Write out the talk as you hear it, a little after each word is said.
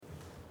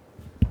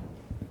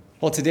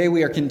Well, today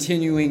we are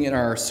continuing in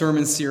our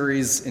sermon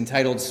series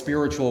entitled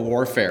Spiritual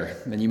Warfare,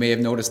 and you may have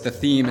noticed the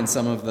theme in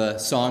some of the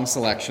song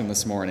selection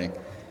this morning.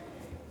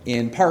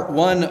 In part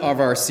one of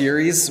our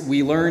series,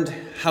 we learned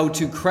how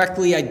to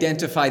correctly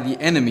identify the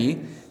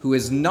enemy, who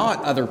is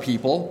not other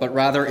people, but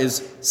rather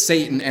is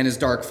Satan and his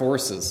dark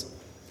forces.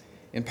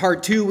 In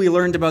part two, we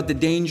learned about the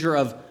danger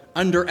of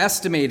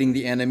underestimating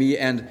the enemy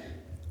and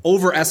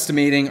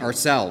overestimating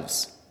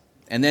ourselves,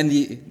 and then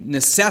the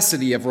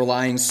necessity of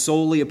relying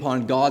solely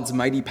upon God's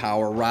mighty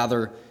power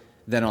rather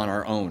than on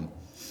our own.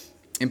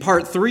 In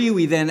part three,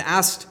 we then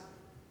asked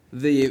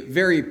the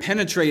very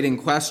penetrating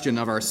question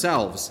of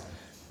ourselves: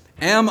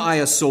 am I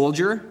a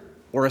soldier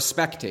or a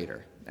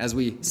spectator? As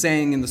we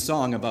sang in the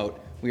song about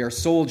we are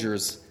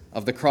soldiers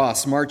of the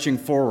cross marching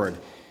forward.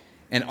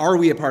 And are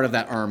we a part of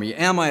that army?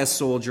 Am I a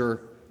soldier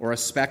or a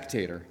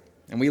spectator?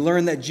 And we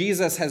learned that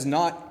Jesus has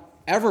not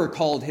ever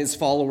called his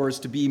followers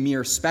to be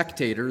mere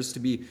spectators, to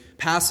be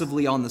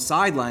passively on the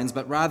sidelines,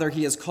 but rather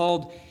he has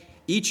called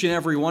each and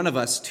every one of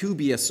us to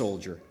be a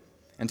soldier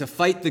and to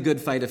fight the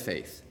good fight of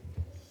faith.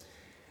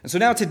 And so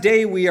now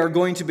today we are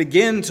going to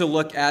begin to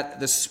look at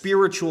the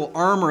spiritual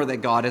armor that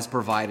God has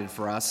provided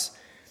for us,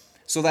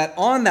 so that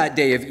on that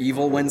day of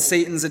evil, when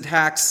Satan's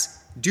attacks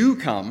do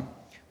come,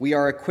 we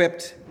are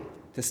equipped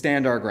to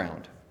stand our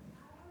ground.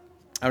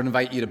 I would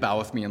invite you to bow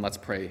with me and let's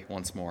pray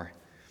once more.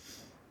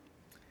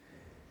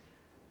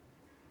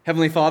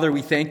 Heavenly Father,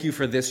 we thank you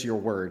for this, your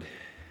word.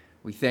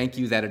 We thank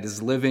you that it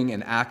is living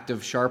and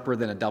active, sharper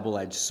than a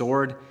double-edged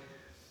sword.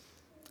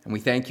 And we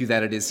thank you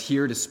that it is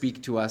here to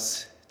speak to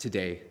us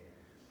today.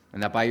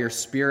 And that by your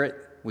Spirit,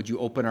 would you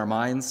open our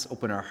minds,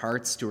 open our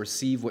hearts to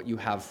receive what you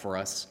have for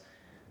us.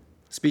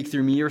 Speak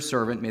through me, your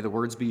servant. May the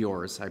words be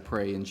yours, I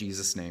pray in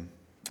Jesus' name.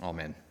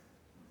 Amen.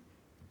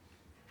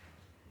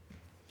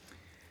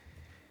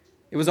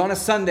 It was on a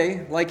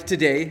Sunday like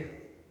today,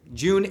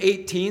 June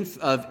 18th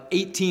of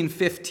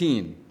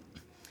 1815,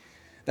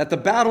 that the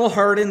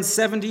battle-hardened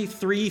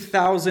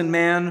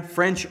 73,000-man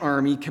French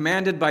army,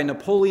 commanded by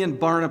Napoleon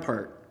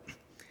Bonaparte,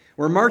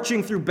 were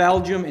marching through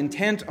Belgium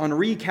intent on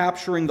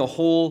recapturing the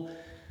whole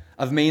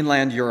of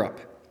mainland Europe.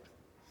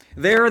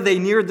 There they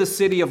neared the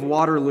city of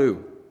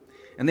Waterloo,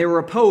 and they were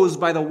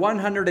opposed by the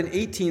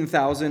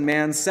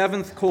 118,000-man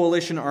 7th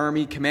Coalition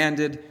Army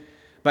commanded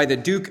by the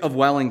Duke of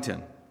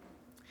Wellington.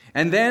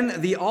 And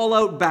then the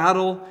all-out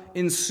battle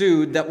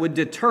ensued that would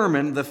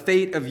determine the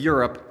fate of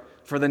Europe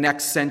for the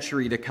next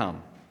century to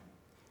come.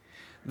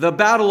 The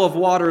Battle of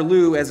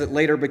Waterloo, as it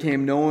later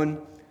became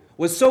known,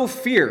 was so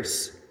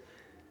fierce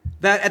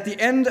that at the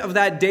end of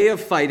that day of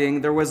fighting,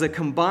 there was a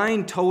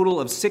combined total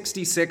of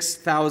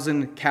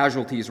 66,000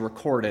 casualties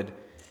recorded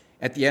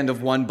at the end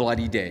of one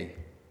bloody day.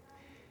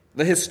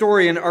 The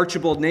historian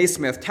Archibald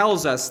Naismith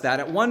tells us that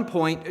at one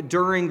point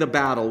during the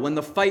battle, when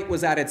the fight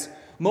was at its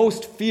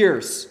most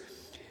fierce,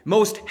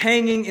 most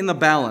hanging in the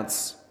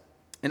balance,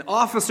 an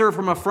officer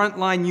from a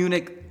frontline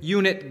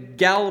unit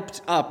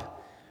galloped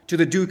up to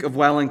the Duke of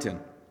Wellington.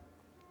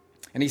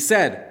 And he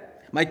said,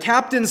 "My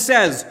captain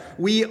says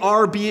we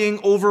are being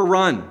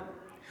overrun.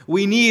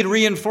 We need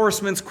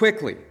reinforcements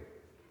quickly."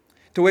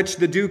 To which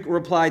the Duke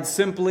replied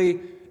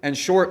simply and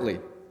shortly,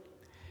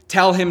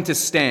 "Tell him to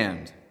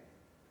stand."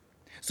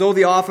 So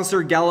the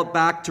officer galloped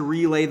back to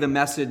relay the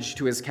message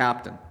to his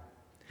captain.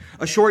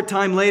 A short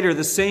time later,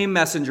 the same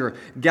messenger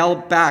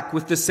galloped back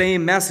with the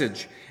same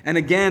message. And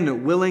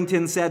again,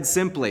 Wellington said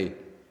simply,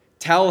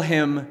 "Tell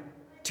him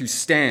to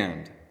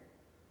stand."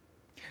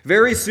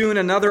 Very soon,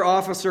 another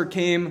officer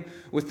came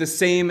with the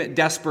same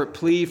desperate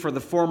plea, for the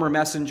former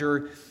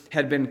messenger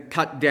had been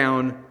cut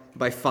down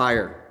by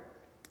fire.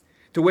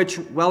 To which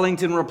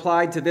Wellington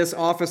replied to this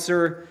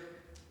officer,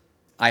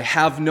 "I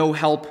have no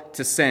help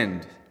to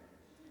send.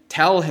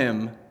 Tell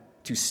him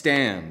to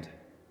stand."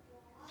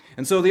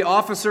 And so the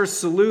officer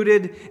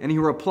saluted and he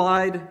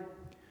replied,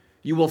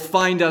 "You will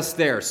find us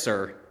there,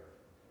 sir."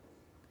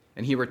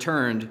 And he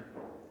returned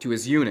to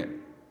his unit.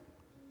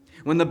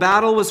 When the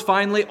battle was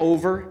finally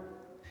over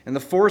and the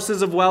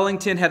forces of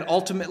Wellington had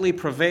ultimately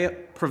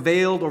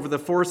prevailed over the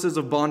forces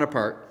of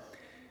Bonaparte,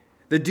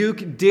 the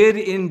Duke did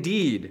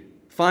indeed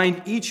find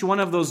each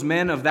one of those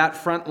men of that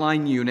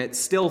frontline unit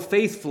still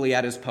faithfully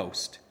at his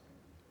post,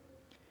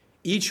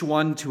 each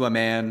one to a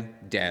man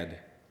dead.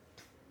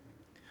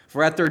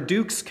 For at their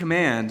Duke's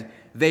command,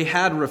 they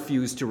had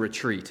refused to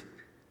retreat.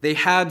 They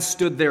had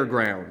stood their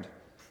ground.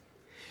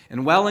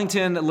 And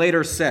Wellington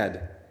later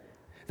said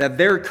that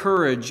their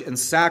courage and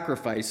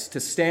sacrifice to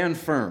stand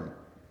firm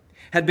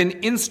had been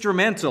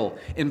instrumental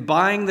in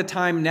buying the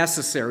time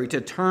necessary to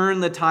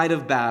turn the tide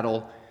of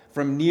battle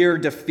from near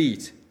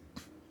defeat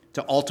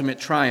to ultimate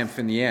triumph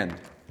in the end.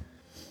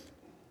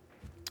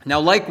 Now,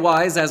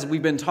 likewise, as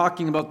we've been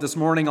talking about this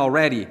morning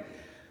already,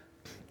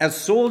 as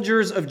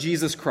soldiers of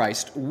Jesus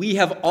Christ, we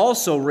have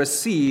also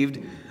received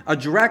a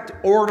direct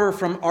order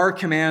from our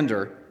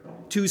commander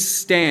to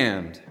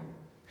stand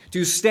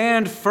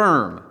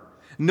firm,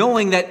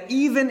 knowing that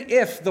even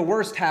if the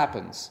worst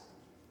happens,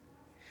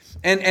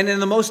 and in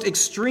the most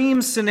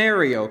extreme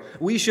scenario,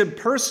 we should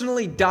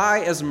personally die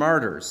as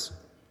martyrs,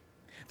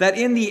 that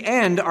in the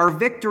end, our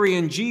victory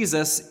in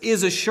Jesus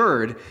is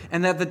assured,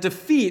 and that the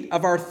defeat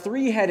of our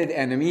three-headed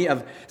enemy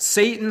of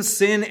Satan,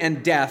 sin,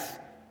 and death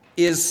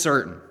is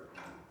certain.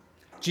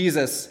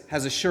 Jesus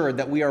has assured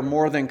that we are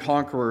more than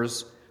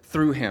conquerors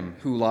through him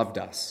who loved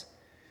us.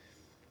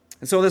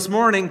 And so this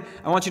morning,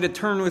 I want you to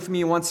turn with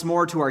me once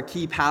more to our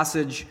key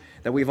passage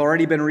that we've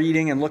already been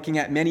reading and looking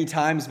at many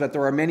times, but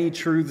there are many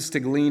truths to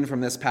glean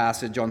from this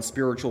passage on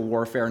spiritual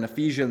warfare in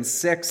Ephesians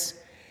 6.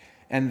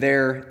 And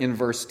there in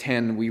verse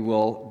 10, we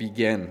will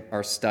begin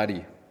our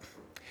study.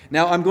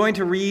 Now, I'm going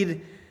to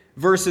read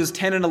verses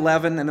 10 and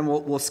 11, and then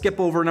we'll skip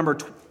over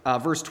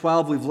verse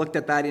 12. We've looked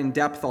at that in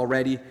depth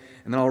already.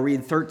 And then I'll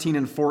read 13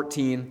 and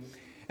 14.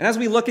 And as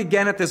we look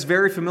again at this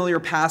very familiar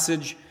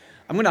passage,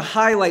 I'm going to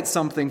highlight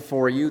something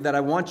for you that I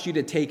want you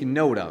to take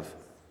note of.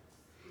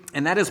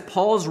 And that is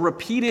Paul's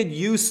repeated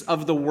use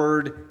of the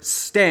word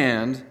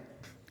stand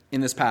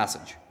in this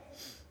passage.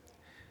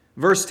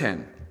 Verse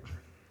 10.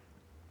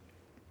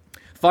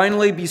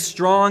 Finally, be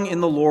strong in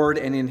the Lord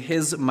and in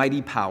his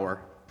mighty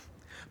power.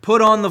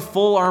 Put on the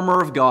full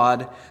armor of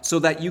God so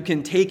that you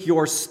can take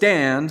your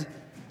stand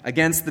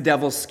against the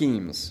devil's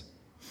schemes.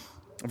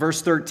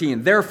 Verse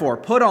 13, therefore,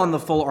 put on the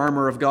full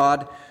armor of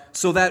God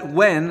so that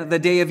when the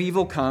day of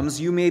evil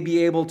comes, you may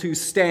be able to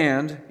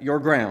stand your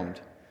ground.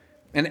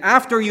 And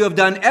after you have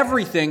done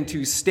everything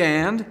to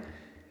stand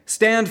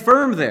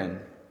firm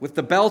then, with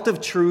the belt of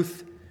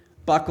truth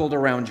buckled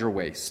around your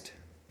waist.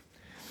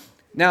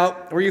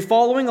 Now, were you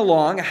following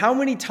along? How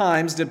many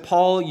times did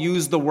Paul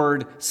use the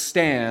word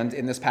stand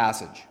in this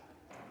passage?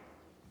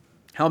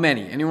 How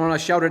many? Anyone want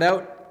to shout it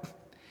out?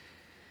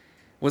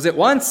 Was it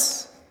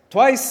once,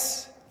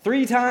 twice,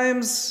 3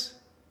 times,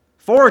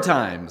 4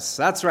 times?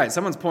 That's right,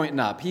 someone's pointing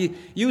up. He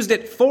used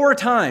it 4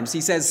 times.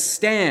 He says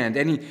stand,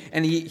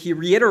 and he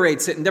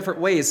reiterates it in different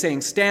ways,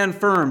 saying stand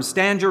firm,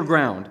 stand your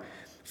ground.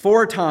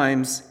 4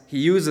 times he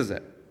uses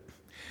it.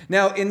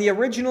 Now, in the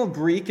original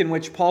Greek in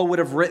which Paul would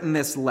have written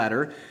this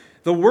letter,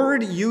 the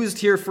word used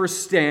here for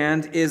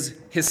stand is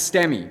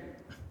histemi.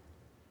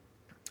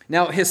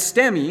 Now,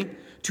 histemi,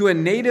 to a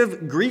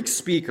native Greek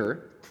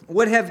speaker,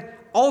 would have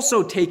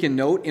also taken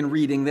note in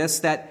reading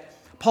this that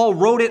Paul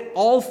wrote it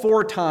all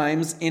 4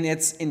 times in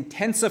its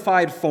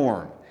intensified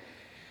form.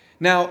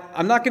 Now,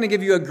 I'm not going to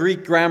give you a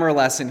Greek grammar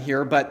lesson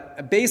here,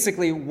 but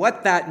basically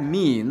what that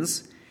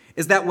means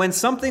is that when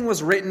something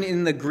was written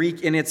in the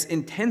Greek in its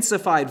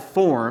intensified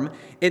form,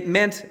 it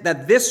meant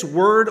that this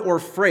word or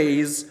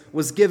phrase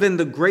was given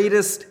the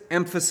greatest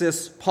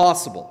emphasis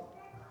possible.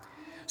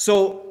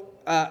 So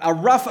a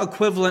rough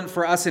equivalent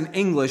for us in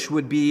English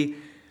would be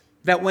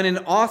that when an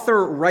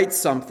author writes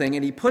something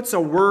and he puts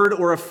a word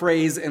or a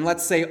phrase in,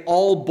 let's say,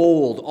 all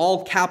bold,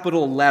 all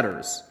capital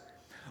letters,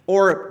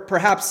 or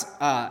perhaps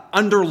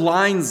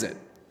underlines it,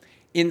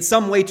 in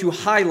some way to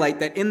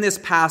highlight that in this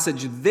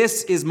passage,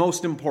 this is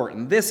most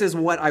important. This is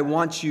what I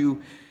want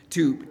you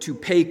to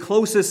pay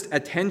closest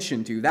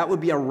attention to. That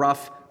would be a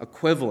rough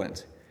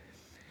equivalent.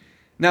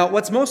 Now,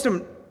 what's most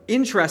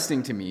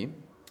interesting to me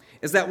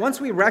is that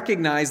once we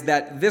recognize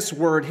that this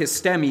word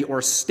histemi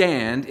or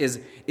stand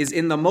is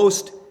in the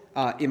most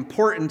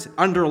important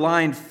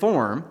underlined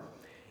form,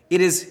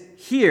 it is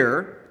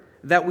here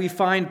that we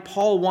find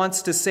Paul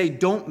wants to say,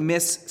 don't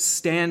miss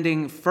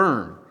standing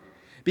firm.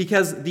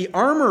 Because the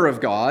armor of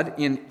God,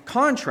 in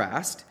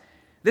contrast,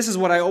 this is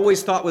what I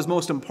always thought was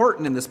most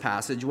important in this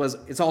passage, was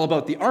it's all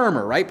about the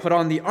armor, right? Put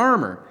on the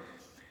armor.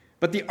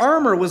 But the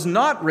armor was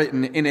not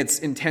written in its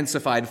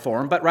intensified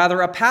form, but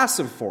rather a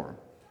passive form.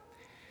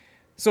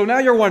 So now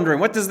you're wondering,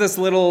 what does this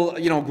little,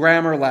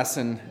 grammar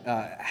lesson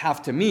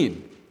have to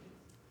mean?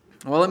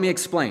 Well, let me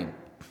explain.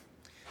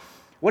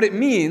 What it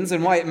means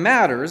and why it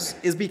matters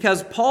is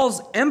because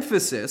Paul's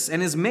emphasis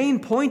and his main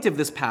point of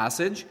this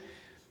passage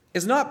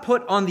is not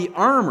put on the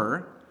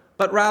armor,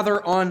 but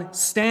rather on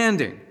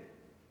standing.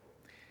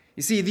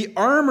 You see, the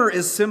armor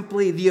is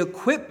simply the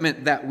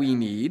equipment that we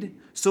need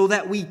so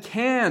that we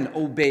can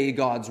obey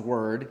God's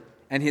word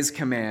and his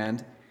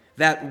command,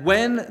 that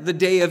when the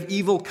day of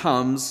evil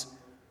comes,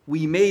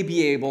 we may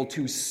be able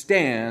to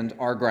stand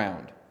our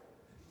ground.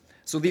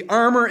 So the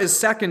armor is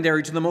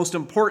secondary to the most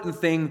important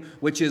thing,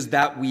 which is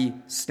that we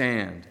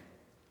stand.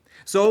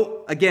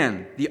 So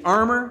again, the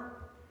armor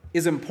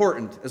is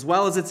important, as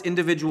well as its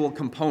individual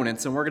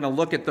components, and we're going to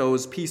look at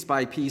those piece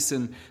by piece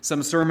in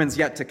some sermons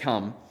yet to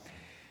come.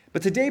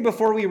 But today,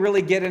 before we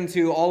really get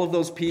into all of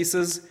those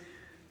pieces,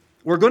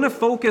 we're going to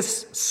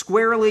focus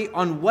squarely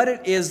on what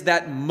it is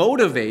that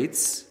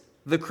motivates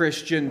the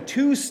Christian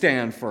to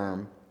stand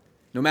firm,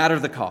 no matter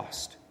the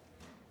cost.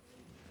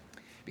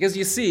 Because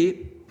you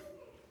see,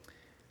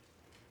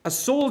 a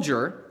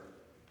soldier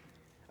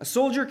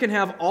can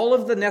have all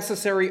of the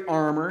necessary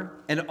armor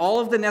and all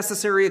of the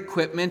necessary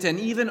equipment and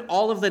even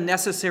all of the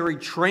necessary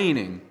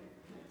training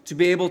to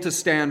be able to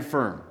stand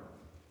firm.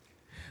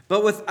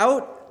 But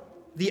without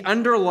the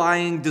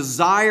underlying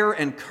desire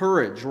and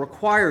courage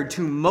required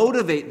to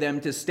motivate them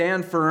to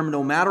stand firm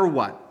no matter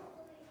what,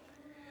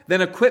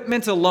 then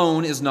equipment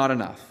alone is not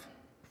enough.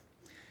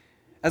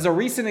 As a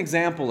recent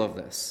example of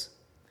this,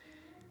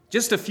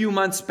 Just a few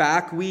months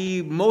back,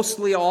 we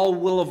mostly all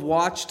will have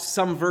watched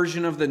some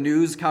version of the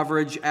news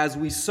coverage as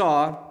we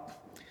saw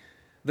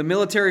the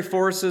military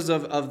forces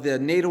of the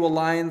NATO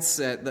alliance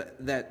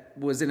that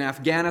was in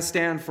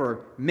Afghanistan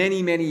for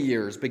many, many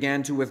years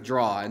began to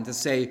withdraw and to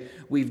say,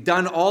 we've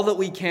done all that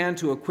we can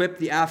to equip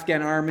the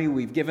Afghan army,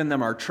 we've given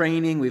them our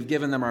training, we've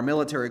given them our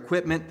military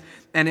equipment,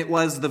 and it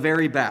was the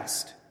very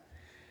best.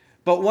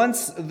 But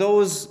once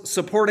those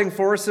supporting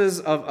forces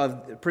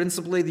of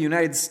principally the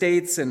United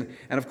States and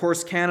of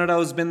course Canada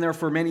has been there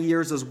for many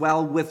years as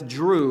well,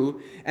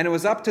 withdrew, and it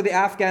was up to the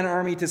Afghan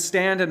army to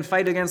stand and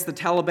fight against the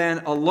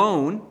Taliban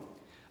alone.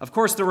 Of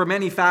course, there were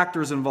many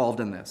factors involved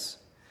in this.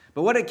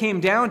 But what it came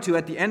down to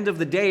at the end of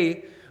the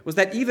day was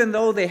that even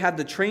though they had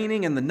the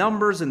training and the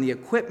numbers and the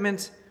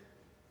equipment,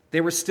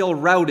 they were still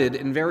routed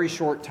in very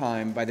short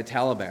time by the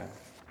Taliban.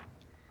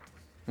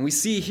 And we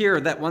see here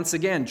that once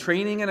again,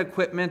 training and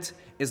equipment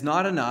is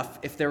not enough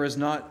if there is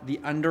not the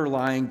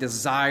underlying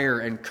desire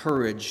and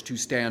courage to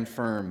stand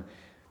firm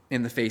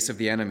in the face of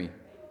the enemy.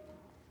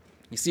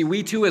 You see,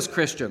 we too as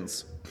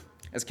Christians,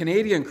 as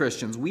Canadian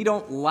Christians, we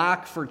don't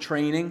lack for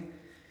training.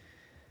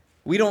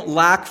 We don't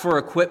lack for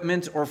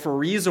equipment or for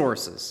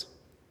resources.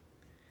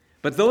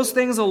 But those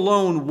things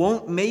alone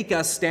won't make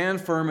us stand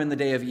firm in the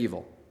day of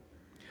evil.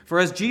 For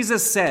as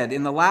Jesus said,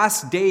 in the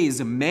last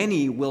days,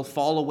 many will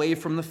fall away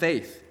from the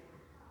faith.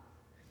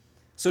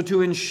 So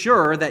to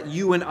ensure that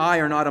you and I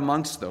are not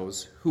amongst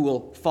those who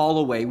will fall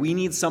away, we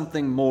need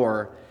something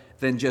more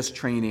than just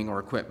training or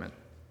equipment.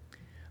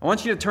 I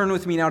want you to turn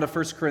with me now to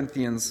 1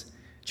 Corinthians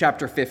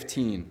chapter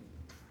 15.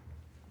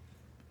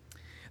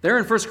 There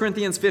in 1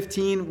 Corinthians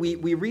 15,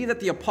 we read that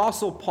the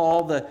Apostle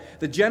Paul,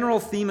 the general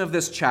theme of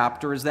this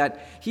chapter is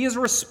that he is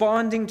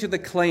responding to the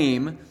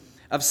claim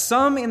of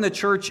some in the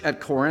church at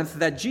Corinth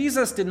that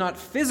Jesus did not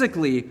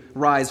physically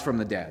rise from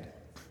the dead.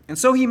 And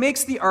so he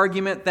makes the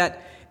argument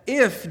that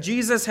if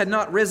Jesus had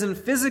not risen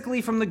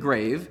physically from the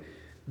grave,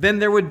 then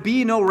there would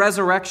be no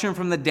resurrection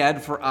from the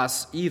dead for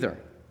us either.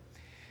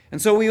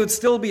 And so we would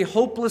still be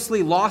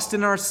hopelessly lost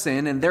in our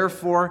sin, and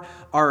therefore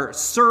our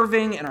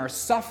serving and our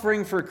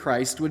suffering for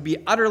Christ would be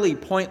utterly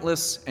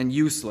pointless and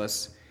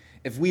useless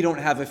if we don't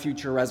have a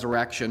future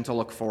resurrection to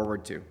look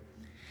forward to.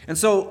 And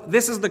so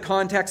this is the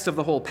context of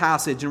the whole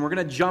passage, and we're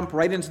going to jump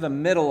right into the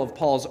middle of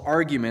Paul's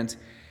argument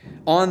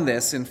on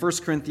this in 1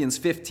 Corinthians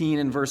 15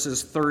 and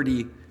verses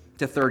 30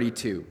 to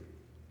 32.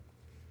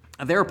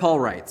 There Paul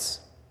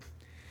writes,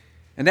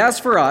 "And as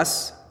for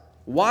us,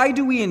 why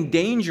do we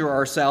endanger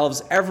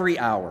ourselves every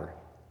hour?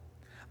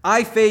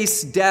 I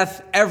face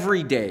death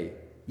every day.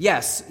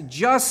 Yes,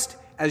 just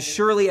as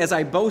surely as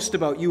I boast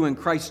about you in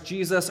Christ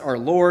Jesus our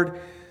Lord.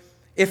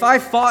 If I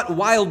fought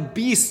wild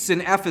beasts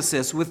in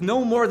Ephesus with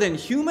no more than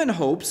human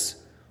hopes,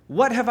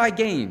 what have I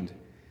gained?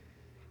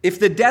 If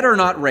the dead are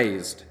not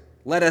raised,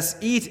 let us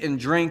eat and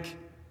drink,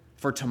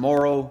 for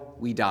tomorrow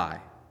we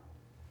die."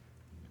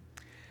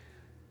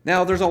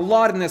 Now, there's a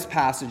lot in this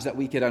passage that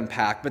we could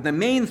unpack, but the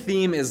main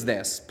theme is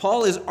this.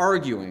 Paul is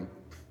arguing,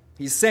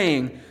 he's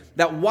saying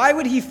that why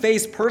would he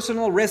face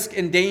personal risk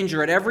and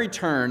danger at every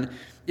turn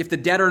if the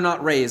dead are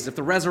not raised, if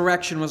the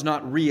resurrection was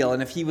not real,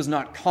 and if he was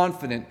not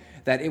confident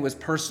that it was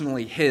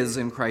personally his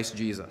in Christ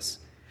Jesus?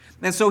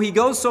 And so he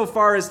goes so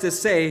far as to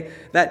say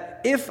that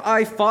if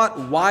I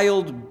fought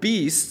wild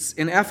beasts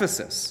in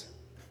Ephesus.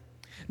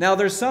 Now,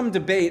 there's some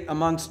debate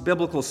amongst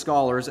biblical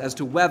scholars as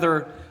to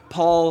whether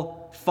Paul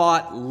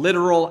fought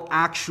literal,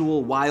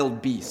 actual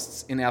wild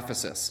beasts in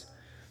Ephesus,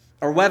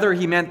 or whether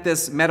he meant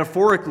this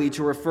metaphorically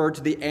to refer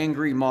to the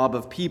angry mob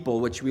of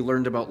people, which we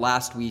learned about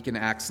last week in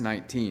Acts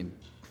 19.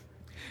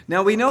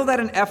 Now, we know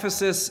that in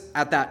Ephesus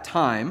at that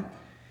time,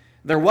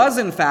 there was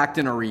in fact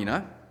an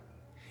arena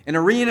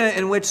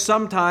in which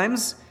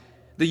sometimes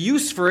the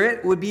use for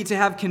it would be to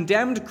have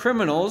condemned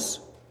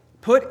criminals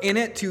put in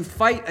it to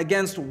fight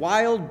against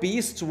wild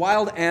beasts,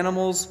 wild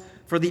animals,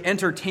 for the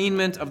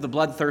entertainment of the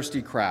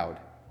bloodthirsty crowd.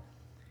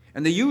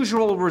 And the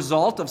usual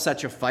result of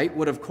such a fight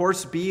would, of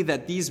course, be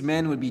that these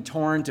men would be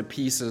torn to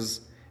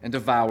pieces and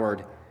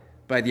devoured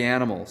by the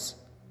animals.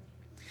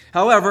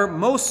 However,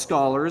 most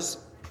scholars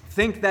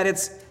think that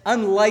it's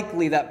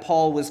unlikely that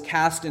Paul was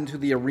cast into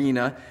the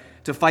arena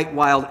to fight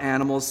wild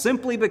animals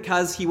simply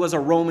because he was a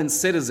Roman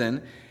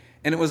citizen,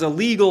 and it was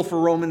illegal for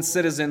Roman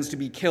citizens to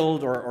be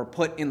killed or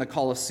put in the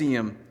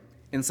Colosseum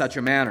in such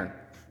a manner.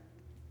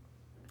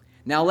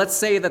 Now, let's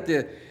say that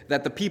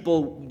the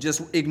people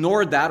just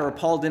ignored that, or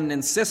Paul didn't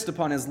insist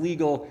upon his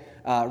legal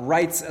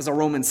rights as a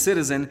Roman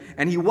citizen,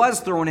 and he was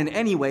thrown in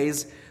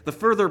anyways. The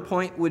further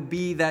point would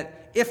be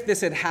that if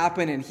this had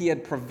happened and he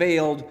had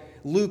prevailed,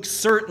 Luke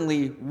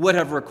certainly would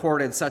have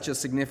recorded such a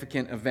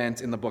significant event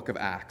in the book of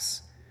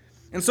Acts.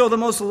 And so the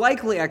most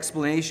likely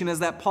explanation is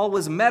that Paul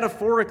was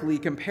metaphorically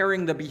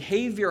comparing the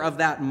behavior of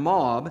that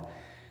mob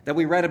that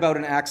we read about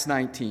in Acts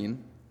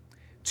 19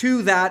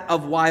 to that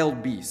of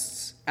wild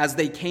beasts as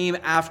they came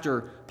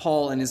after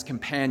Paul and his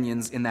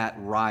companions in that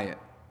riot.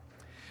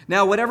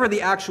 Now, whatever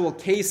the actual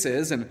case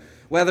is, and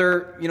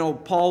whether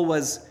Paul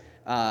was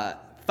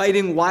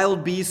fighting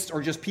wild beasts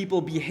or just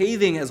people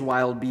behaving as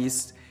wild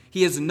beasts,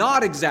 he is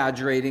not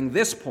exaggerating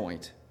this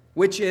point,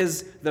 which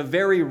is the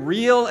very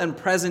real and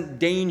present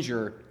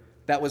danger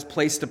that was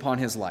placed upon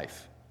his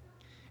life.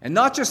 And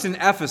not just in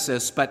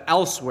Ephesus, but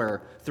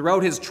elsewhere,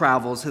 throughout his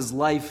travels, his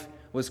life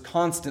was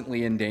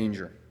constantly in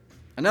danger.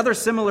 Another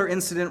similar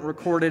incident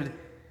recorded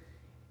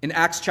in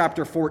Acts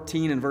chapter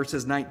 14 and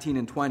verses 19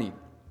 and 20.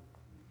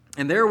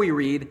 And there we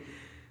read,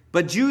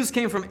 "But Jews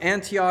came from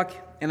Antioch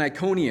and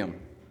Iconium,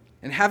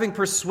 and having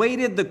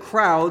persuaded the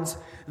crowds,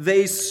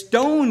 they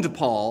stoned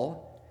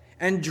Paul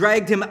and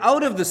dragged him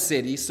out of the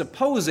city,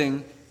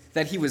 supposing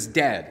that he was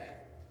dead.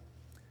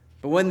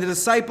 But when the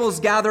disciples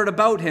gathered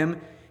about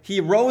him, he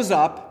rose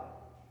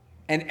up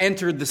and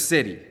entered the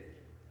city."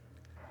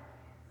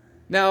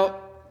 Now,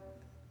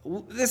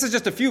 this is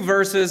just a few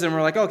verses, and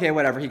we're like, okay,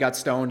 whatever, he got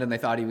stoned, and they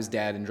thought he was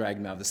dead, and dragged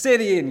him out of the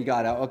city, and he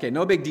got out. Okay,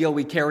 no big deal,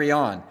 we carry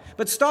on.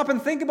 But stop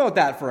and think about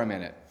that for a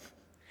minute.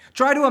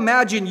 Try to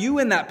imagine you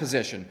in that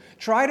position.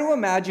 Try to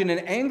imagine an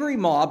angry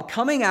mob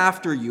coming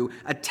after you,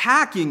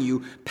 attacking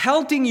you,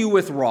 pelting you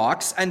with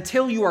rocks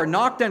until you are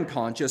knocked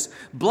unconscious,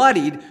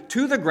 bloodied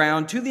to the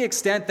ground to the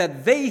extent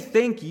that they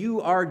think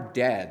you are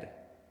dead,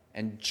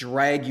 and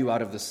drag you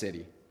out of the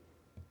city.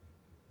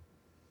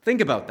 Think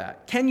about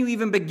that. Can you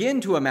even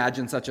begin to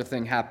imagine such a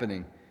thing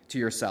happening to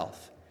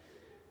yourself?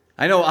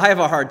 I know I have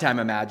a hard time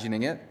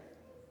imagining it.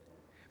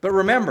 But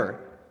remember,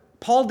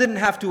 Paul didn't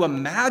have to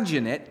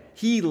imagine it.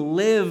 He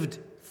lived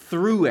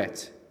through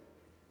it.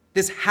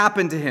 This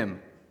happened to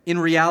him in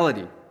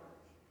reality.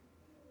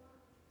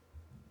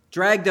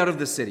 Dragged out of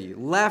the city,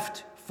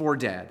 left for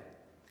dead.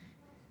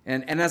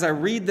 And as I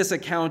read this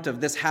account of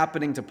this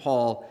happening to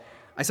Paul,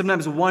 I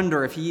sometimes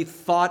wonder if he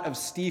thought of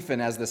Stephen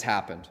as this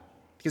happened.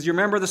 Because you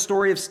remember the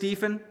story of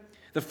Stephen?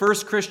 The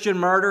first Christian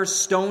martyr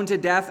stoned to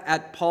death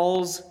at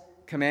Paul's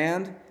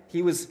command.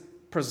 He was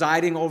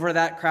presiding over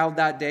that crowd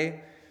that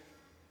day.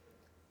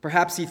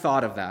 Perhaps he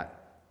thought of that.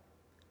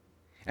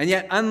 And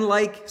yet,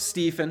 unlike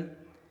Stephen,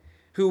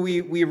 who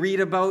we read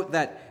about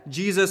that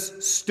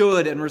Jesus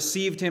stood and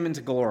received him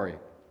into glory,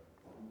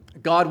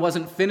 God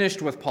wasn't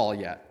finished with Paul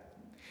yet.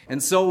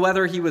 And so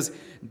whether he was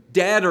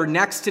dead or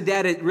next to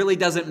dead, it really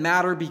doesn't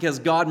matter because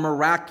God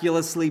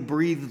miraculously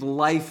breathed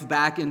life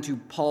back into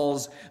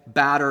Paul's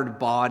battered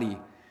body.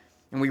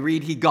 And we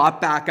read he got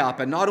back up.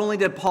 And not only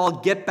did Paul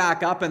get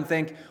back up and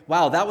think,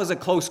 wow, that was a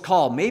close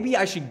call. Maybe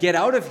I should get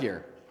out of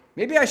here.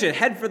 Maybe I should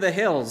head for the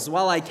hills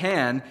while I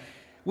can.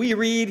 We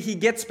read he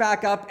gets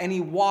back up and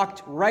he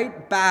walked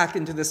right back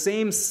into the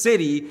same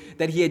city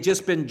that he had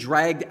just been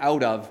dragged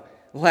out of,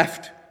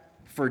 left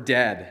for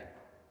dead.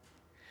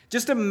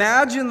 Just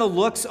imagine the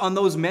looks on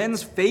those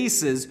men's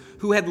faces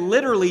who had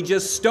literally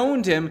just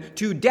stoned him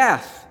to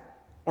death,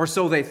 or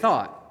so they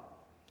thought.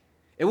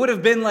 It would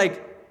have been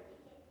like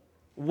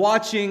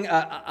watching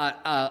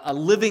a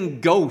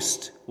living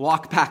ghost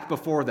walk back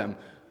before them.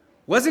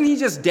 Wasn't he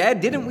just dead?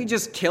 Didn't we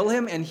just kill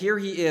him? And here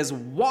he is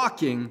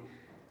walking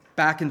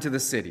back into the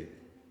city.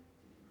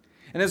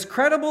 And as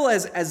credible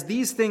as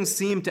these things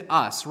seem to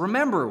us,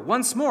 remember,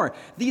 once more,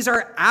 these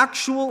are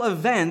actual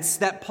events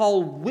that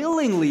Paul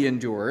willingly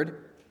endured,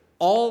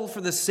 all for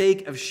the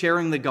sake of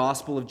sharing the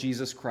gospel of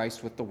Jesus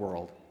Christ with the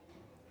world.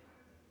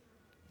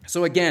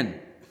 So again,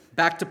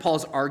 back to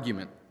Paul's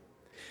argument.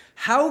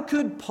 How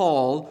could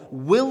Paul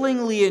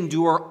willingly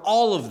endure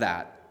all of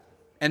that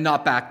and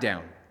not back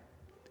down?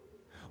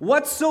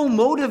 What so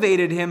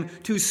motivated him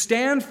to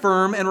stand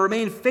firm and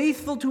remain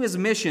faithful to his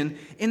mission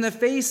in the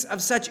face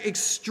of such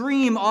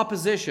extreme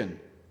opposition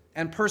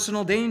and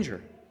personal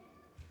danger?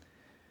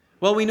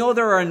 Well, we know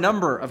there are a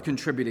number of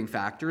contributing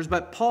factors,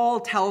 but Paul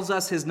tells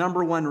us his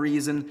number one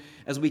reason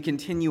as we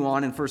continue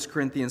on in 1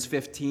 Corinthians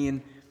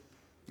 15.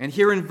 And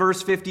here in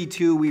verse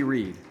 52 we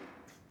read,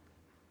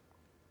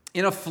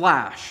 "In a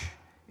flash,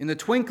 in the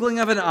twinkling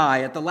of an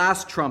eye, at the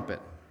last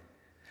trumpet,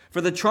 for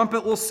the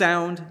trumpet will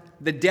sound,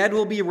 the dead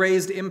will be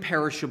raised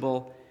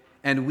imperishable,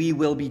 and we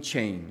will be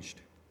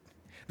changed."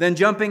 Then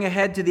jumping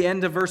ahead to the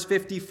end of verse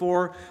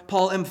 54,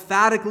 Paul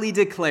emphatically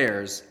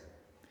declares,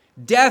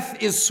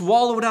 "Death is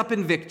swallowed up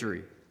in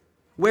victory.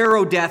 Where,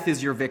 O death,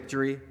 is your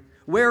victory?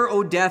 Where,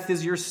 O death,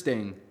 is your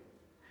sting?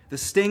 The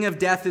sting of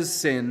death is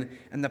sin,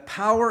 and the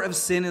power of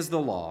sin is the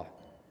law.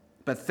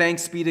 But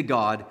thanks be to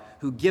God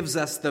who gives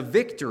us the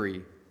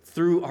victory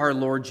through our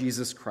Lord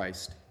Jesus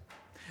Christ.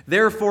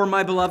 Therefore,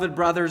 my beloved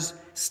brothers,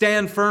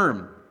 stand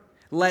firm.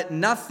 Let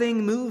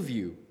nothing move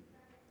you.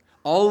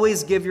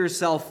 Always give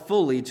yourself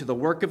fully to the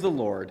work of the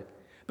Lord,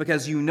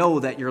 because you know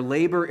that your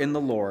labor in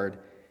the Lord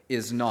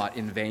is not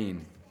in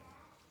vain."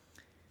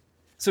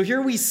 So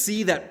here we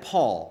see that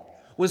Paul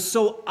was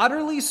so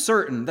utterly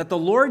certain that the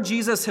Lord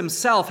Jesus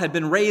himself had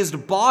been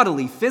raised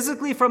bodily,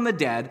 physically from the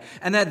dead,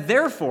 and that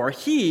therefore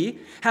he,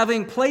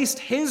 having placed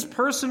his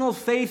personal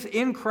faith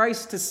in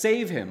Christ to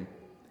save him,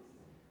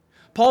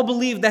 Paul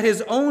believed that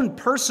his own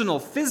personal,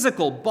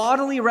 physical,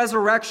 bodily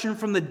resurrection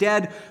from the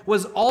dead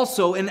was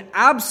also an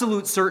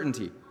absolute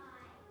certainty.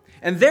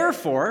 And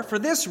therefore, for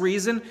this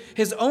reason,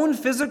 his own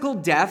physical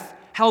death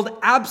held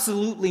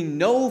absolutely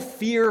no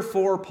fear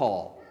for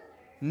Paul.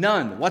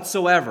 None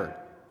whatsoever.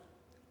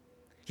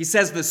 He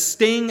says the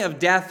sting of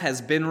death has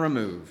been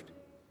removed.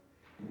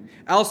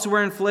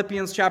 Elsewhere in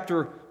Philippians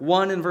chapter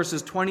 1 and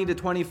verses 20 to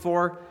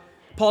 24,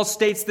 Paul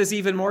states this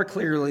even more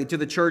clearly to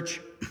the church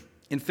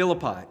in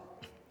Philippi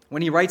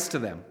when he writes to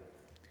them,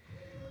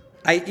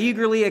 I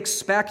eagerly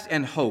expect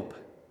and hope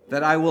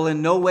that I will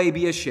in no way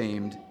be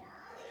ashamed,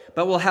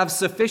 but will have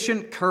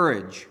sufficient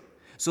courage,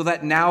 so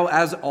that now,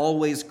 as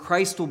always,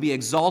 Christ will be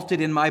exalted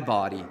in my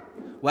body,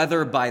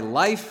 whether by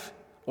life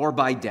or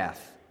by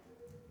death.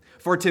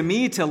 For to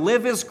me to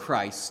live is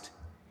Christ,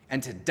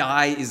 and to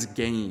die is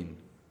gain.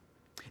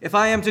 If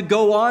I am to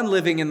go on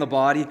living in the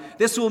body,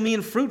 this will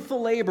mean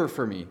fruitful labor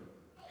for me.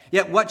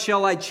 Yet what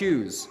shall I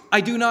choose?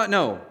 I do not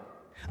know.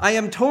 I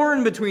am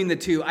torn between the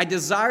two. I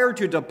desire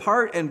to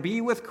depart and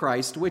be with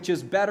Christ, which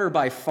is better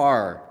by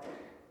far.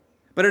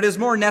 But it is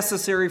more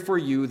necessary for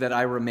you that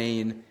I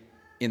remain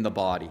in the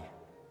body.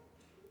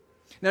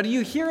 Now, do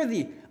you hear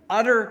the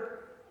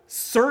utter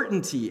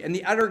certainty and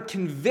the utter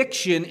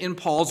conviction in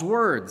Paul's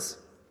words?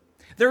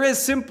 There is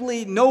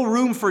simply no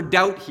room for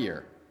doubt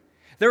here.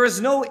 There is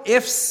no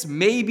ifs,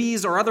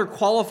 maybes, or other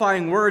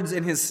qualifying words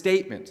in his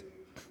statement.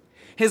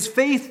 His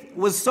faith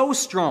was so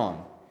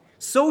strong,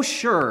 so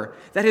sure,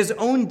 that his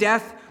own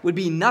death would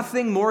be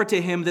nothing more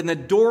to him than the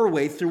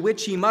doorway through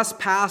which he must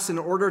pass in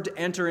order to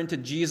enter into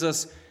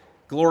Jesus'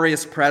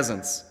 glorious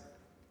presence.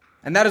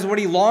 And that is what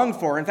he longed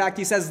for. In fact,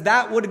 he says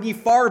that would be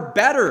far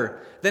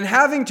better than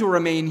having to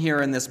remain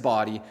here in this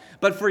body.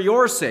 But for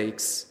your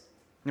sakes,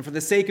 and for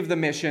the sake of the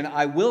mission,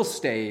 I will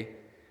stay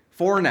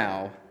for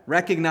now,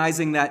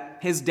 recognizing that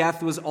his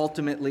death was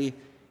ultimately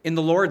in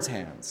the Lord's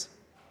hands.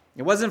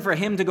 It wasn't for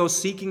him to go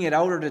seeking it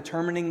out or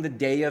determining the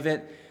day of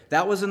it.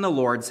 That was in the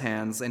Lord's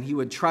hands, and he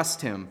would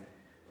trust him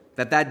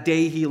that that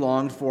day he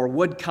longed for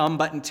would come,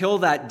 but until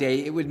that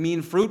day, it would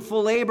mean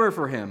fruitful labor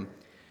for him,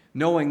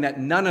 knowing that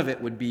none of it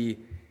would be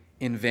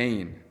in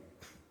vain.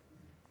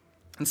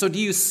 And so do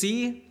you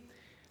see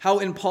how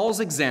in Paul's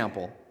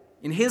example,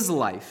 in his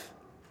life,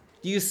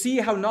 do you see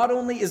how not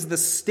only is the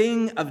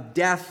sting of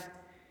death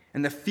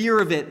and the fear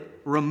of it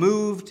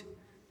removed,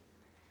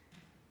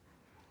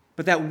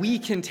 but that we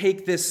can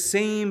take this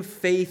same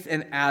faith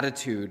and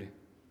attitude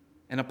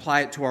and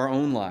apply it to our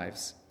own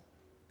lives?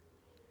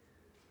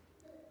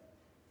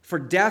 For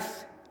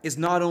death is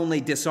not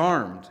only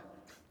disarmed,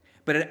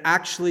 but it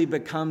actually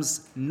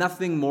becomes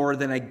nothing more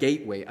than a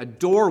gateway, a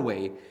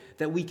doorway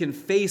that we can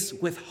face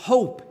with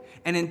hope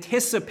and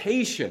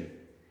anticipation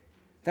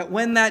that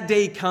when that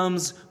day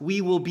comes, we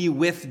will be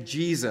with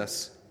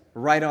Jesus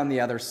right on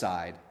the other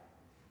side.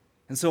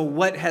 And so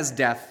what has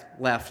death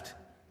left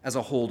as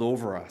a hold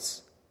over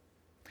us?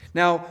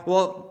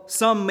 Now,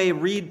 some may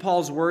read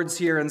Paul's words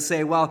here and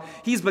say, well,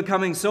 he's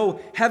becoming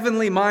so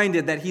heavenly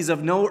minded that he's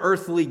of no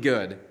earthly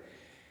good.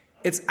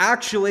 It's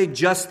actually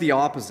just the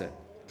opposite.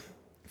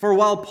 For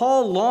while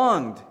Paul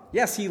longed,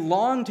 yes, he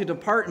longed to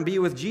depart and be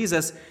with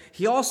Jesus,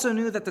 he also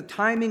knew that the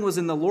timing was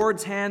in the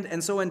Lord's hand,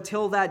 and so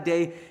until that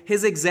day,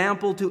 his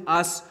example to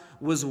us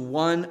was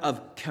one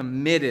of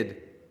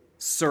committed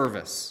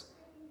service.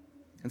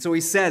 And so he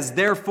says,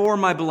 therefore,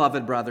 my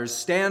beloved brothers,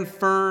 stand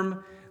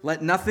firm,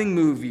 let nothing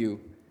move you.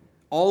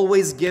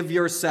 Always give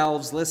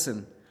yourselves,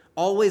 listen,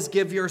 always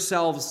give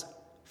yourselves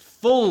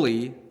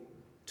fully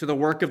to the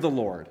work of the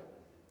Lord,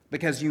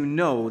 because you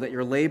know that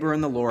your labor in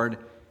the Lord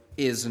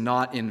is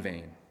not in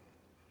vain.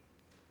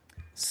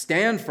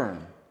 Stand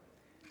firm.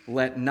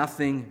 Let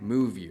nothing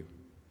move you.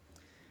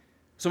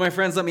 So, my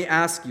friends, let me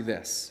ask you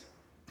this.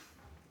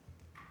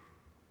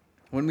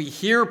 When we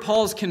hear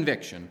Paul's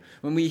conviction,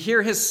 when we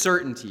hear his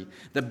certainty,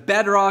 the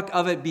bedrock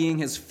of it being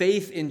his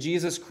faith in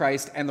Jesus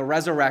Christ and the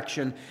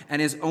resurrection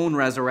and his own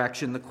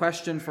resurrection, the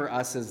question for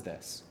us is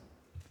this.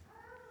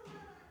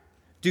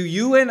 Do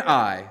you and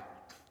I,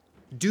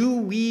 do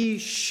we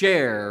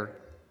share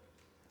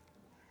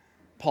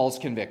Paul's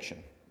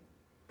conviction?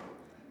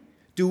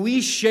 Do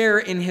we share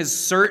in his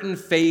certain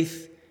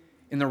faith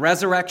in the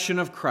resurrection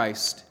of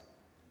Christ,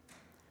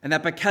 and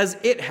that because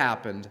it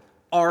happened,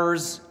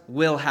 ours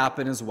will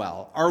happen as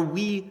well? Are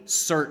we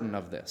certain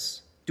of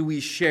this? Do we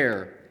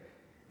share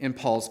in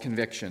Paul's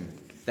conviction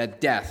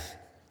that death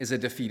is a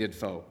defeated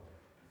foe?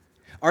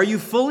 Are you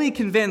fully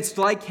convinced,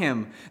 like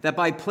him, that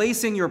by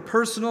placing your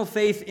personal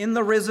faith in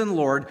the risen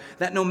Lord,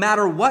 that no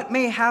matter what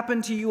may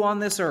happen to you on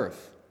this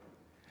earth,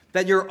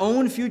 that your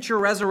own future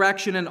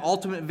resurrection and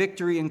ultimate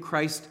victory in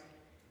Christ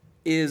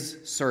is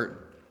certain?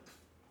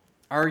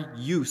 Are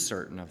you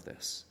certain of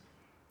this?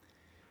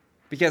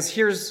 Because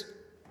here's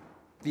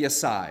the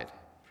aside,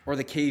 or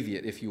the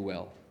caveat, if you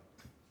will.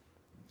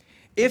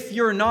 If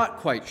you're not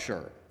quite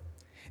sure,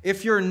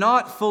 if you're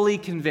not fully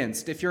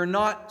convinced, if you're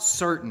not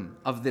certain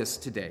of this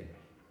today,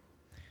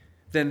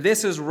 then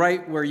this is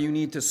right where you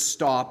need to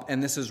stop,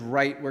 and this is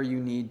right where you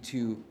need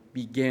to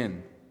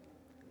begin.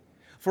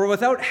 For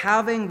without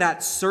having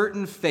that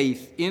certain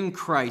faith in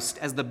Christ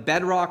as the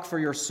bedrock for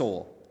your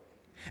soul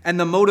and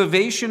the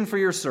motivation for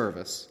your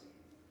service,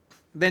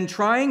 then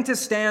trying to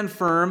stand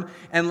firm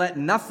and let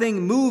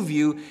nothing move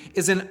you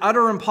is an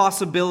utter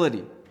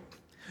impossibility.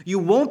 You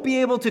won't be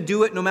able to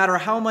do it no matter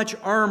how much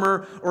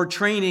armor or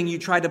training you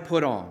try to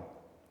put on.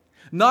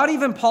 Not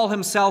even Paul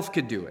himself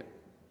could do it,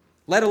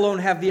 let alone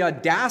have the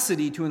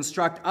audacity to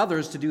instruct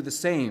others to do the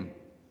same.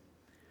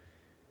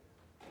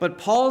 But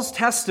Paul's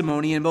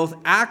testimony in both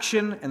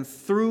action and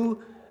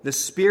through the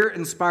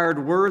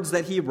Spirit-inspired words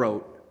that he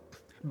wrote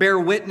bear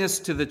witness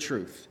to the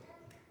truth.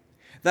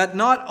 That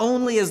not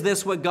only is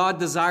this what God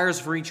desires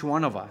for each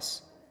one of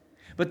us,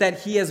 but that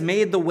he has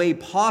made the way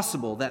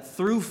possible that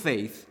through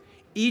faith,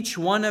 each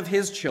one of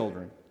his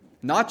children,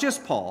 not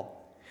just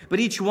Paul, but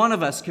each one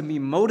of us can be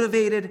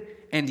motivated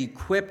and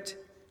equipped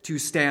to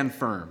stand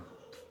firm,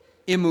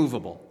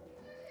 immovable.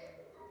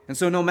 And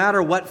so no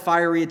matter what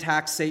fiery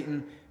attacks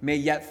Satan may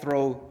yet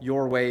throw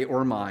your way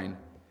or mine,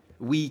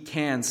 we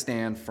can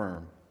stand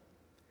firm.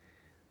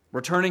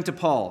 Returning to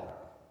Paul,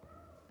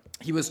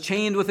 he was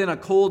chained within a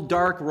cold,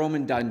 dark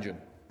Roman dungeon,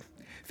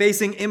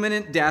 facing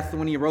imminent death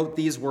when he wrote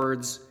these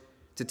words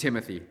to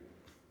Timothy.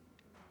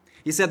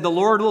 He said, "The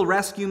Lord will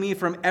rescue me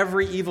from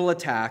every evil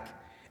attack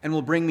and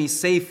will bring me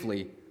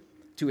safely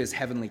to his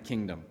heavenly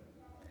kingdom."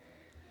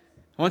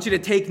 I want you to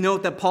take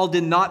note that Paul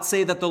did not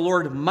say that the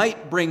Lord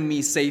might bring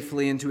me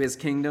safely into his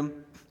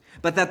kingdom,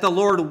 but that the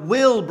Lord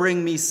will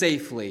bring me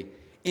safely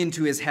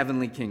into his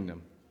heavenly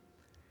kingdom.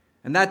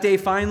 And that day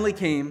finally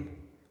came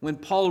when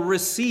Paul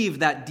received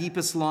that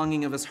deepest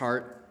longing of his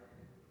heart,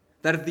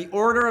 that at the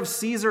order of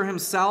Caesar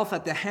himself,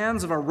 at the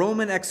hands of a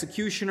Roman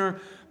executioner,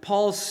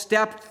 Paul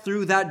stepped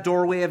through that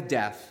doorway of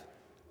death,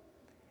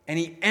 and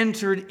he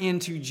entered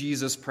into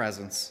Jesus'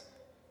 presence.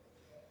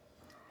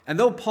 And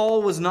though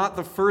Paul was not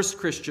the first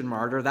Christian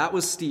martyr, that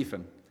was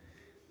Stephen,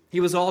 he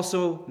was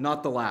also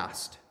not the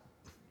last.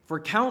 For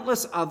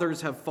countless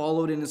others have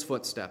followed in his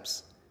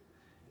footsteps,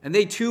 and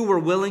they too were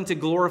willing to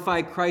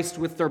glorify Christ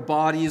with their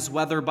bodies,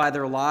 whether by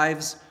their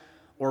lives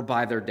or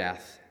by their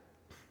death.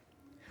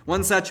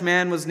 One such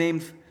man was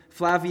named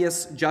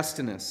Flavius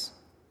Justinus,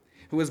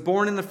 who was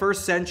born in the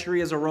 1st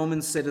century as a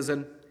Roman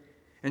citizen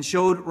and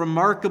showed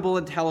remarkable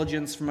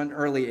intelligence from an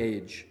early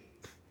age.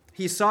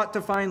 He sought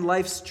to find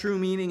life's true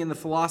meaning in the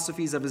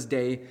philosophies of his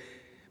day,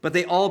 but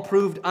they all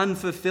proved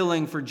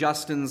unfulfilling for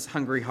Justin's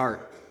hungry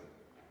heart.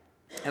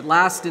 At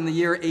last, in the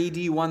year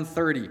AD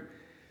 130,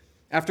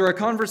 after a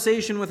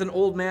conversation with an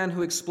old man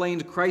who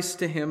explained Christ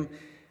to him,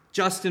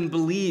 Justin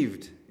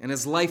believed and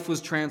his life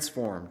was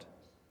transformed.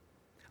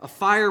 "A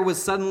fire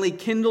was suddenly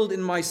kindled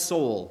in my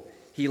soul,"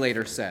 he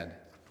later said.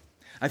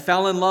 "I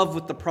fell in love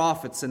with the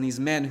prophets and these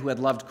men who had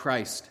loved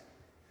Christ.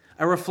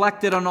 I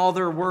reflected on all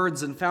their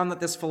words and found that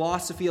this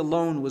philosophy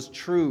alone was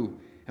true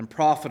and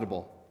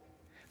profitable.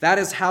 That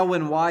is how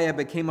and why I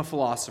became a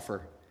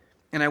philosopher,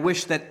 and I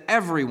wish that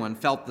everyone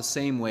felt the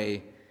same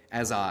way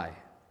as I."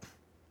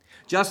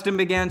 Justin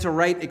began to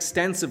write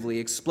extensively,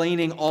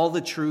 explaining all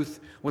the truth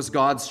was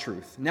God's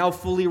truth, now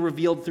fully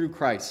revealed through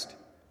Christ.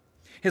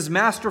 His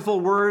masterful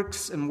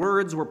works and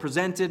words were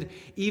presented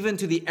even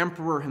to the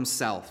emperor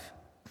himself.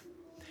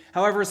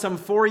 However, some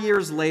 4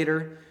 years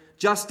later,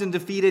 Justin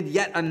defeated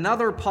yet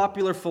another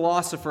popular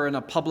philosopher in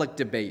a public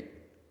debate.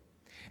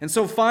 And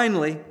so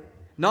finally,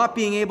 not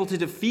being able to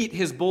defeat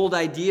his bold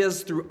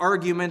ideas through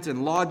argument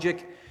and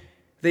logic,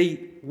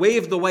 they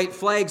waved the white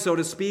flag, so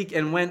to speak,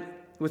 and went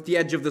with the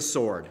edge of the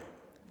sword.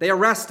 They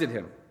arrested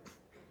him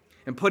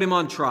and put him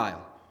on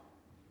trial.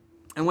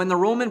 And when the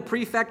Roman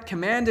prefect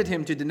commanded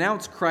him to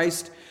denounce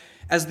Christ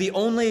as the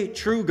only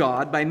true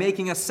God by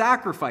making a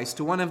sacrifice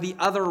to one of the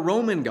other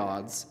Roman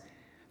gods,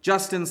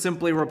 Justin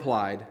simply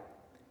replied,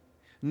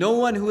 "No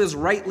one who is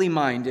rightly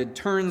minded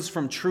turns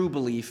from true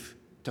belief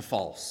to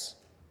false."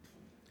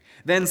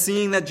 Then,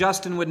 seeing that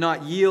Justin would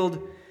not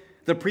yield,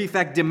 the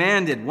prefect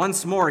demanded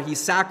once more he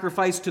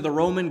sacrifice to the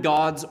Roman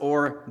gods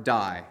or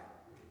die.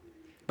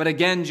 But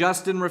again,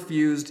 Justin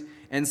refused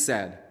and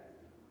said,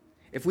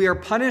 "If we are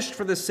punished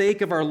for the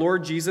sake of our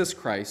Lord Jesus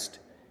Christ,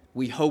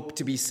 we hope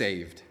to be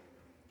saved."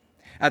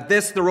 At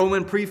this, the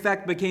Roman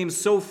prefect became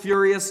so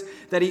furious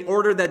that he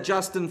ordered that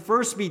Justin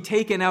first be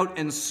taken out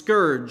and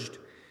scourged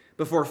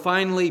before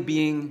finally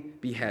being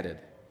beheaded.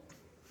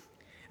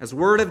 As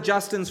word of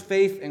Justin's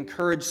faith and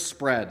courage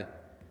spread,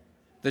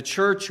 the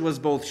church was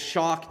both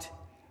shocked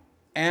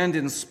and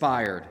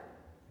inspired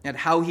at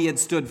how he had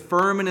stood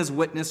firm in his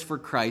witness for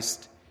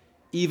Christ,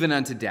 even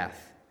unto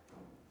death.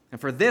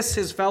 And for this,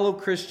 his fellow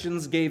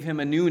Christians gave him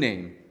a new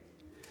name,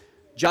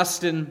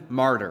 Justin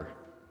Martyr,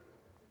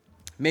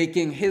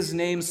 making his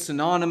name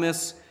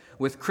synonymous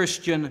with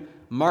Christian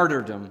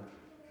martyrdom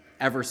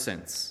ever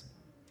since.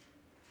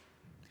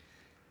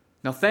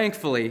 Now,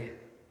 thankfully,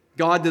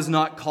 God does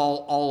not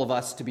call all of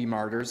us to be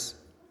martyrs.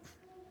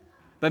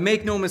 But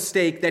make no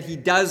mistake that he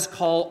does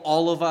call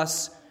all of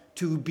us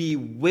to be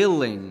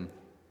willing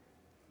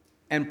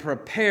and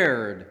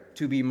prepared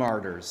to be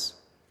martyrs,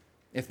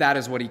 if that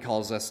is what he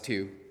calls us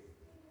to.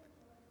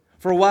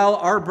 For while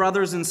our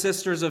brothers and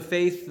sisters of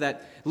faith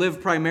that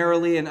live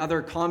primarily in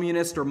other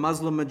communist or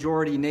Muslim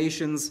majority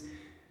nations,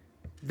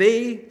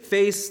 they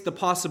face the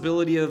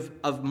possibility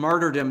of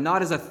martyrdom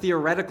not as a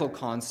theoretical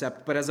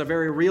concept, but as a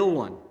very real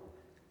one.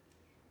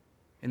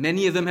 And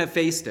many of them have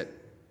faced it.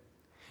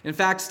 In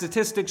fact,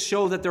 statistics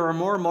show that there are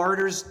more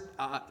martyrs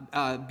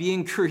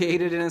being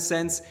created, in a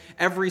sense,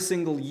 every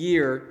single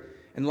year,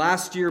 and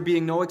last year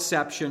being no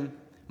exception,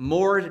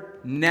 more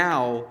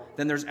now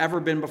than there's ever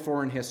been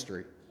before in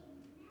history.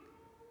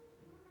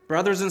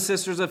 Brothers and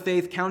sisters of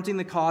faith, counting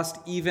the cost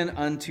even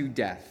unto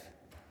death.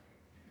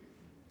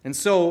 And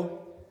so,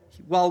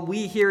 while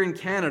we here in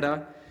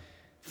Canada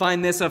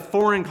find this a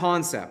foreign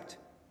concept,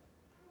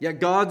 yet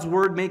God's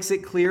word makes it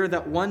clear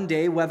that one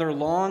day, whether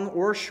long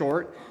or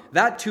short,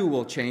 that too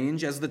will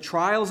change as the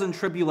trials and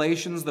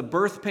tribulations, the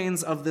birth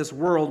pains of this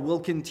world will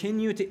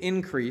continue to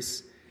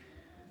increase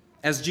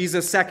as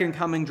Jesus' second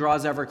coming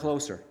draws ever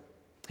closer.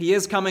 He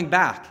is coming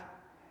back.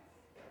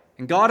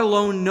 And God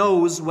alone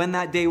knows when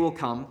that day will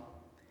come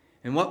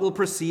and what will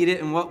precede it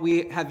and what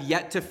we have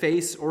yet to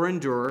face or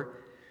endure.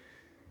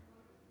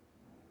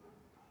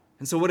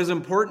 And so what is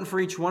important for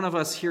each one of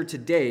us here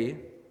today,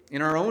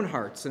 in our own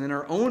hearts and in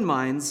our own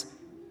minds,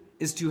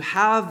 is to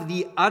have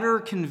the utter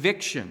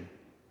conviction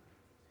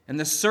and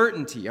the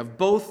certainty of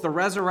both the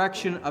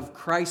resurrection of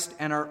Christ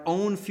and our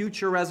own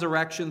future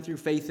resurrection through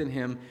faith in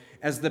him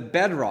as the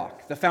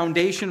bedrock, the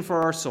foundation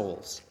for our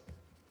souls.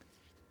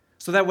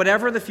 So that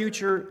whatever the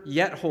future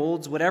yet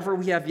holds, whatever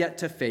we have yet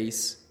to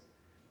face,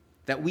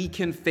 that we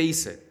can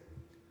face it,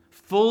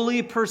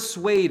 fully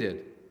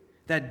persuaded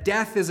that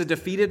death is a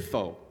defeated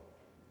foe,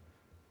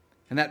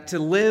 and that to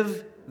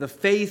live the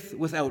faith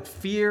without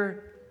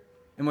fear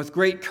and with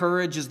great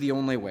courage is the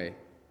only way.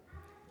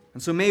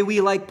 And so may we,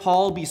 like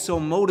Paul, be so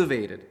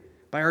motivated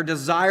by our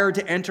desire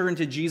to enter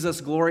into Jesus'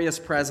 glorious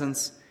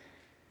presence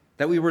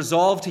that we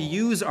resolve to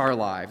use our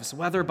lives,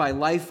 whether by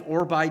life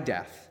or by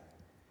death,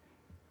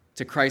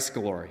 to Christ's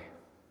glory.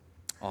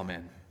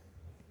 Amen.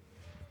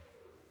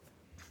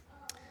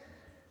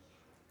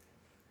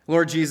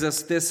 Lord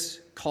Jesus,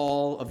 this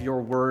call of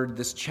your word,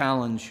 this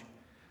challenge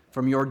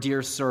from your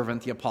dear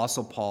servant, the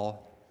Apostle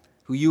Paul,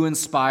 who you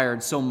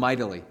inspired so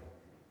mightily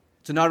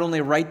to not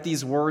only write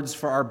these words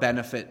for our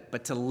benefit,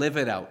 but to live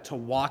it out, to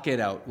walk it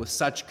out with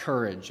such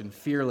courage and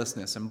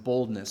fearlessness and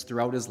boldness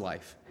throughout his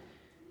life.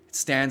 It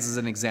stands as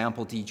an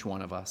example to each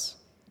one of us.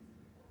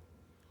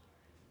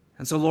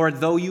 And so, Lord,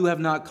 though you have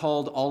not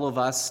called all of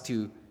us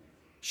to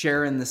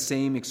share in the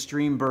same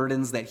extreme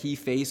burdens that he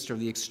faced or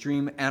the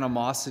extreme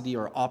animosity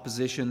or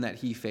opposition that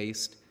he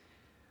faced,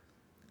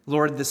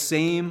 Lord, the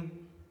same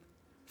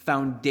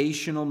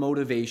foundational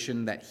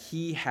motivation that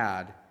he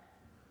had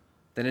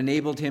that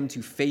enabled him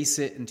to face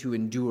it and to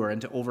endure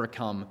and to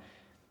overcome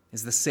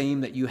is the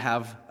same that you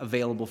have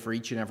available for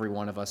each and every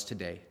one of us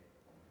today.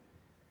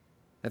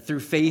 That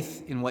through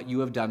faith in what you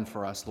have done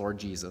for us, Lord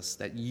Jesus,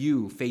 that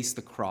you faced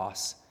the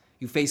cross,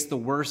 you faced the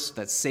worst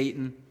that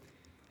Satan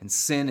and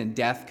sin and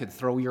death could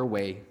throw your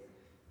way.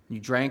 You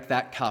drank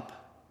that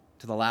cup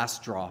to the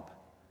last drop,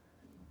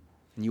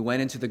 and you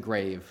went into the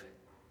grave,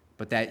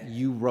 but that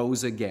you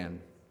rose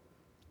again,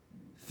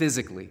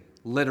 physically,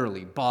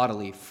 literally,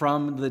 bodily,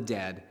 from the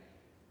dead,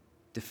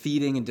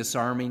 defeating and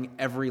disarming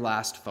every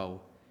last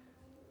foe.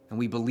 And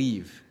we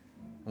believe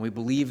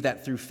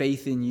that through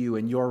faith in you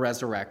and your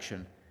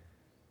resurrection,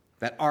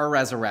 that our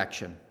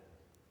resurrection,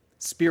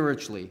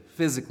 spiritually,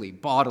 physically,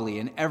 bodily,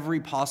 in every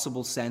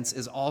possible sense,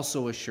 is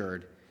also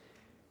assured,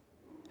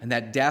 and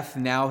that death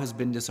now has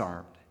been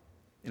disarmed.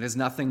 It is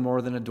nothing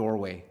more than a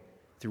doorway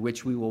through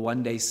which we will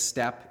one day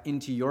step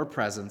into your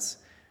presence,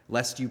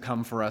 lest you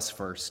come for us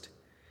first.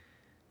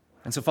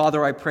 And so,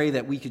 Father, I pray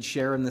that we could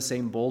share in the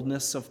same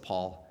boldness of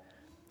Paul,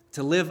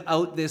 to live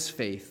out this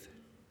faith,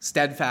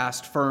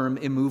 steadfast, firm,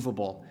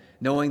 immovable,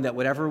 knowing that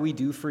whatever we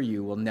do for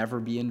you will never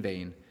be in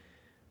vain,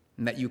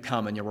 and that you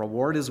come and your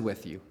reward is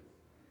with you.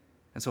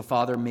 And so,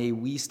 Father, may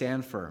we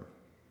stand firm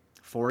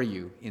for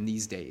you in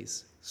these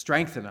days.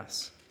 Strengthen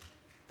us,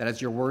 that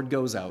as your word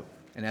goes out,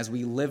 and as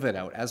we live it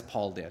out, as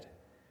Paul did,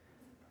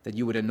 that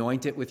you would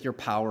anoint it with your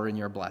power and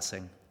your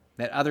blessing,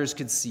 that others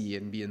could see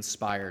and be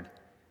inspired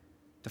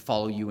to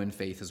follow you in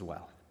faith as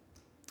well.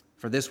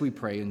 For this we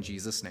pray in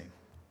Jesus' name.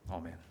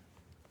 Amen.